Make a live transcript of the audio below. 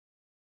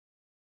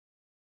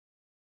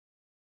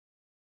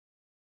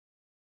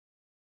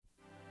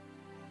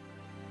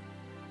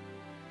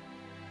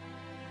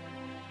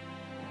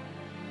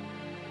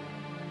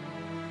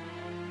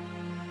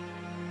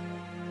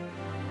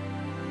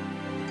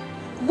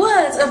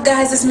up,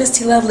 guys? It's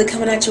Mrstlovely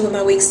coming at you with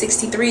my week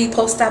 63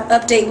 post-op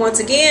update once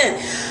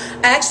again.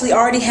 I actually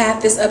already had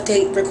this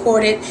update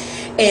recorded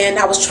and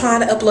I was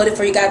trying to upload it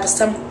for you guys,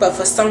 but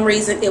for some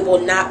reason it will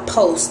not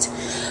post.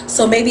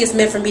 So maybe it's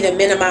meant for me to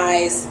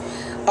minimize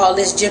all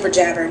this jibber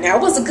jabber. Now,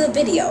 it was a good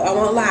video, I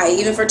won't lie.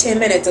 Even for 10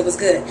 minutes it was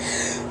good.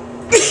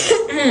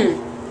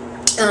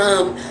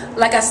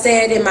 Like I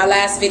said in my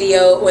last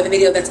video, or the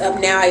video that's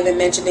up now, I even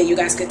mentioned it. You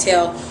guys could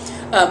tell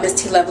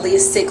Mrstlovely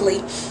is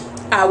sickly.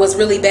 I was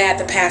really bad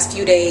the past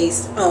few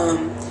days.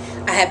 I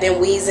had been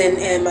wheezing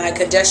and my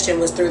congestion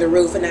was through the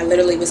roof, and I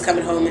literally was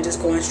coming home and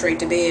just going straight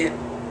to bed.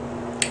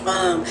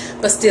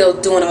 But still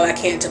doing all I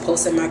can to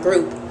post in my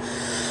group.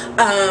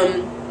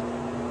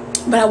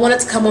 But I wanted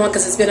to come on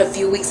because it's been a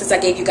few weeks since I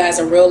gave you guys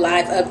a real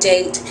live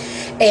update.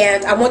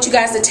 And I want you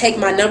guys to take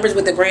my numbers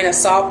with a grain of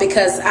salt,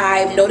 because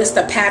I've noticed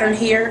a pattern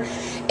here.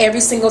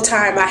 Every single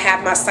time I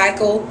have my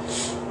cycle,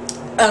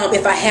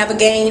 if I have a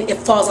gain, it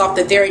falls off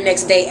the very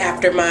next day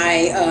after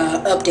my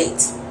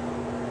updates.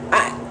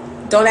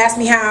 Don't ask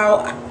me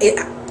how.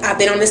 I've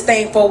been on this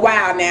thing for a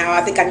while now. I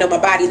think I know my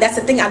body. That's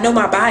the thing. I know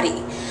my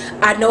body.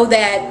 I know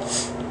that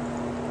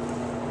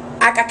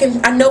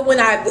I know when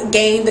I've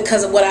gained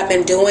because of what I've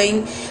been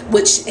doing,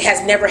 which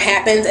has never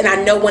happened, and I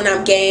know when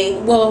I'm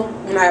gained, well,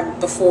 when I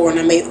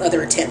made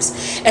other attempts,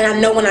 and I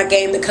know when I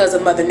gained because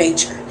of Mother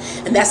Nature,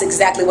 and that's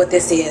exactly what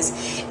this is.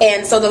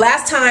 And so the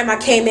last time I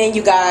came in,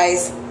 you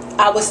guys,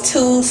 I was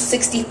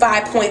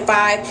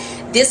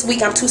 265.5. This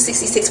week I'm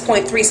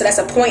 266.3, so that's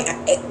a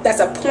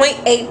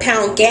 0.8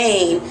 pound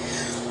gain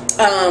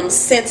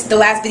since the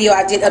last video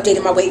I did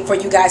updating my weight for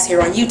you guys here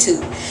on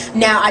YouTube.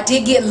 Now, I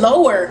did get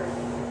lower.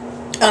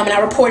 And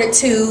I reported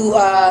to you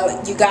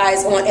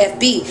guys on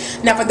FB.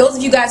 Now, for those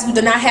of you guys who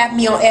do not have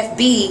me on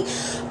FB,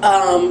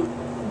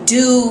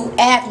 do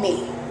add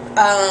me.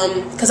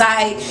 Because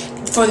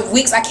for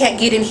weeks I can't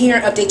get in here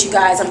and update you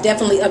guys. I'm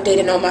definitely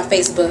updating on my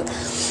Facebook.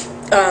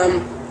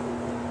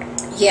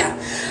 Yeah.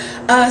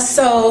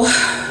 So,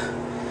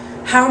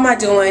 how am I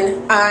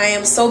doing? I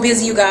am so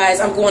busy, you guys.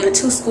 I'm going to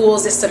 2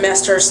 schools this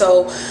semester,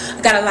 so I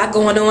got a lot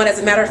going on. As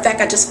a matter of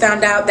fact, I just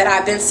found out that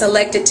I've been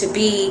selected to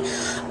be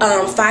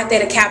Phi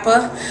Theta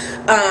Kappa.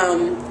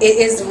 It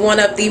is one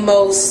of the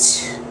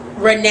most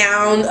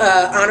renowned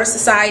honor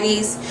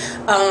societies,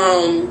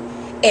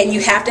 and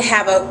you have to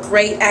have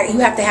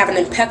an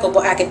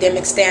impeccable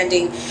academic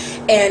standing.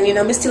 And you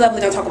know, Mrstlovely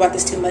don't talk about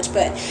this too much,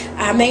 but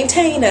I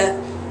maintain a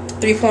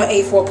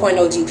 3.8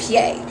 4.0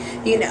 GPA.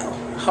 You know,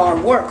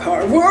 hard work.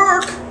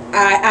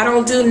 I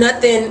don't do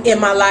nothing in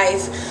my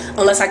life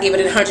unless I give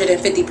it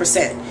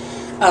 150%.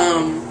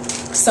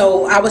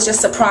 So I was just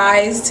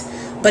surprised,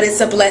 but it's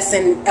a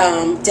blessing,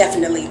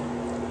 definitely.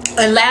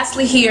 And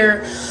lastly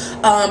here,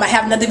 I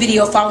have another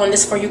video following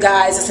this for you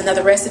guys. It's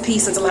another recipe,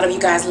 since a lot of you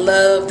guys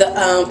love the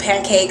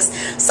pancakes.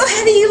 So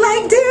how do you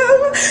like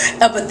them?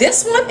 But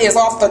this one is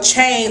off the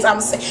chains.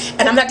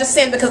 And I'm not just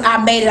saying because I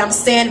made it. I'm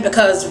saying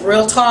because,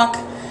 real talk,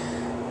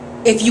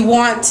 if you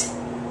want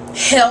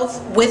health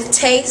with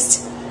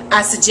taste,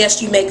 I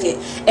suggest you make it.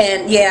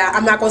 And yeah,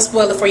 I'm not going to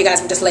spoil it for you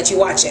guys, but just let you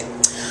watch it.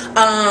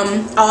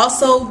 I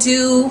also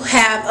do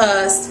have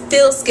a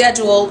fill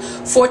scheduled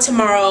for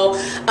tomorrow.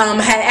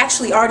 I had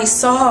actually already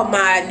saw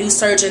my new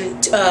surgeon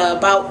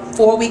about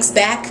 4 weeks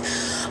back.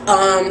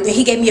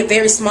 He gave me a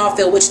very small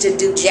fill, which didn't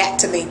do jack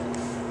to me.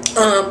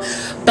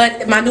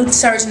 But my new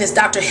surgeon is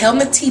Dr.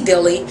 Helmut T.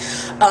 Billy.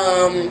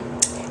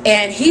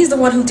 And he's the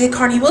one who did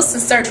Carney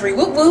Wilson's surgery.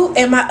 Woo woo.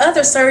 And my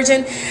other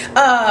surgeon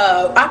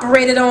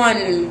operated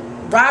on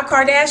Rob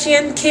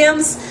Kardashian,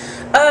 Kim's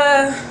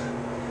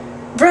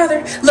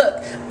brother.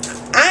 Look,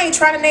 I ain't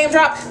trying to name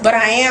drop, but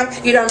I am.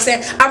 You know what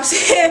I'm saying? I'm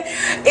saying,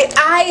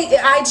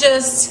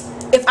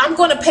 if I'm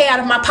going to pay out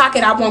of my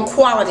pocket, I want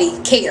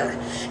quality care.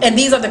 And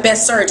these are the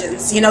best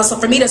surgeons, you know. So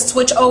for me to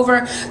switch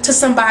over to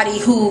somebody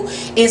who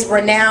is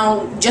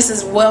renowned, just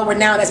as well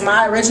renowned as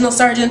my original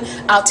surgeon,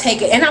 I'll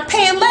take it. And I'm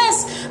paying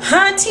less,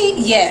 hunty.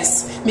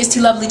 Yes,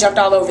 Mrstlovely jumped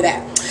all over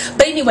that.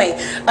 But anyway,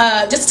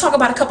 just to talk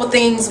about a couple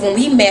things. When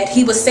we met,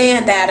 he was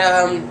saying that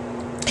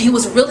he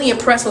was really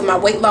impressed with my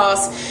weight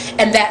loss,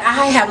 and that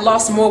I have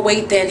lost more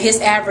weight than his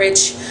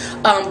average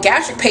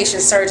gastric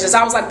patient surgeons.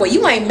 I was like, well,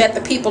 you ain't met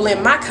the people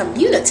in my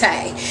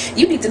community.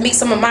 You need to meet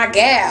some of my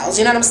gals.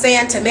 You know what I'm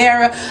saying?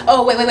 Tamara.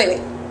 Oh, wait. I'm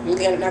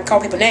going to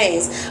call people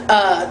names.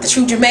 The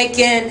True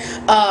Jamaican.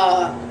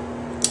 A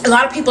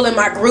lot of people in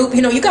my group.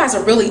 You know, you guys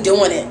are really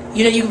doing it.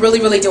 You know, you're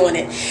really doing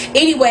it.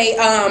 Anyway,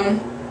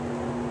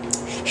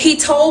 he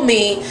told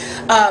me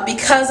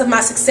because of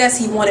my success,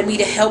 he wanted me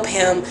to help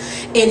him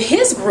in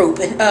his group,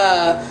 and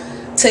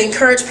to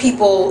encourage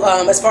people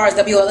as far as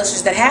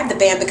WLSers that have the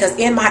band, because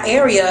in my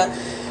area,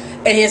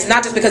 and it's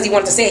not just because he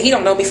wanted to say it, he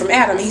don't know me from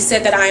Adam, he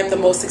said that I am the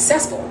most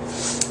successful.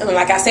 And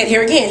like I said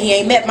here again, he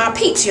ain't met my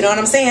peeps, you know what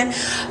I'm saying?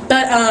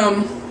 But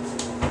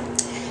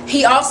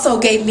he also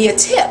gave me a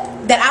tip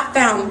that I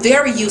found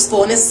very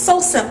useful, and it's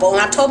so simple, and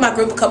I told my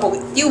group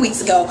a few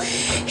weeks ago.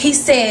 He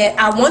said,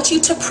 I want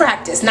you to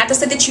practice, not to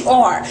say that you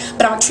are,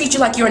 but I'll treat you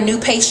like you're a new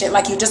patient,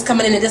 like you're just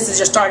coming in and this is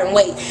your starting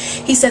weight.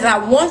 He said, I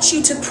want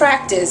you to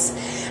practice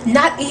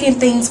not eating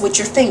things with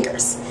your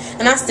fingers.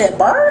 And I said,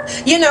 "Burr,"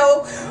 you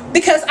know,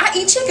 because I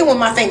eat chicken with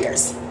my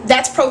fingers.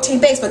 That's protein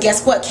based, but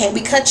guess what? Can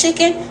we cut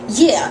chicken?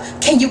 Yeah.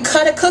 Can you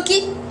cut a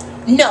cookie?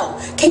 No.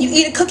 Can you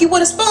eat a cookie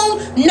with a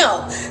spoon?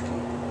 No.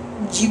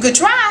 You could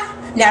try.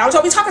 Now,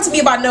 don't be talking to me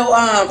about no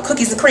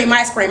cookies and cream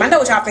ice cream. I know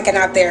what y'all thinking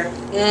out there.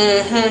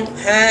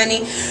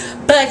 Honey.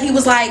 But he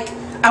was like,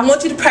 I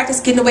want you to practice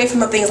getting away from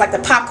the things like the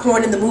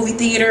popcorn in the movie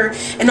theater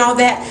and all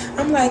that.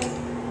 I'm like,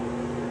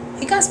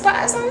 he got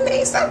spies on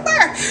me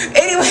somewhere.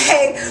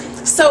 Anyway,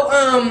 so,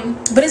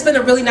 but it's been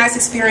a really nice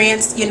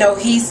experience. You know,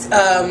 he's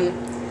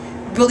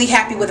really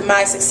happy with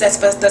my success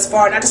thus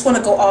far. And I just want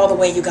to go all the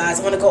way, you guys.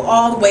 I want to go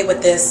all the way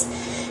with this.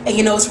 And,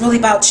 you know, it's really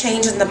about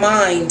changing the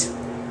mind.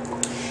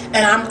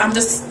 And I'm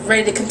just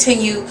ready to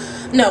continue.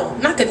 No,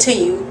 not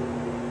continue.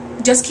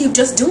 Just keep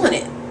just doing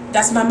it.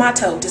 That's my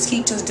motto. Just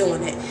keep just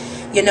doing it.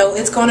 You know,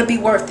 it's going to be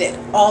worth it.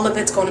 All of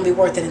it's going to be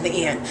worth it in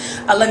the end.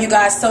 I love you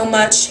guys so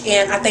much.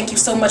 And I thank you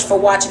so much for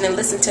watching and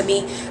listening to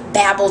me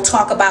babble,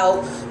 talk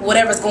about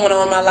whatever's going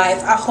on in my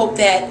life. I hope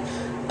that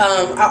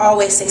I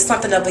always say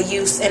something of a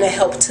use and a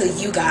help to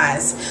you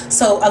guys.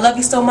 So I love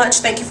you so much.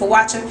 Thank you for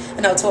watching.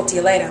 And I'll talk to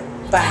you later.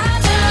 Bye.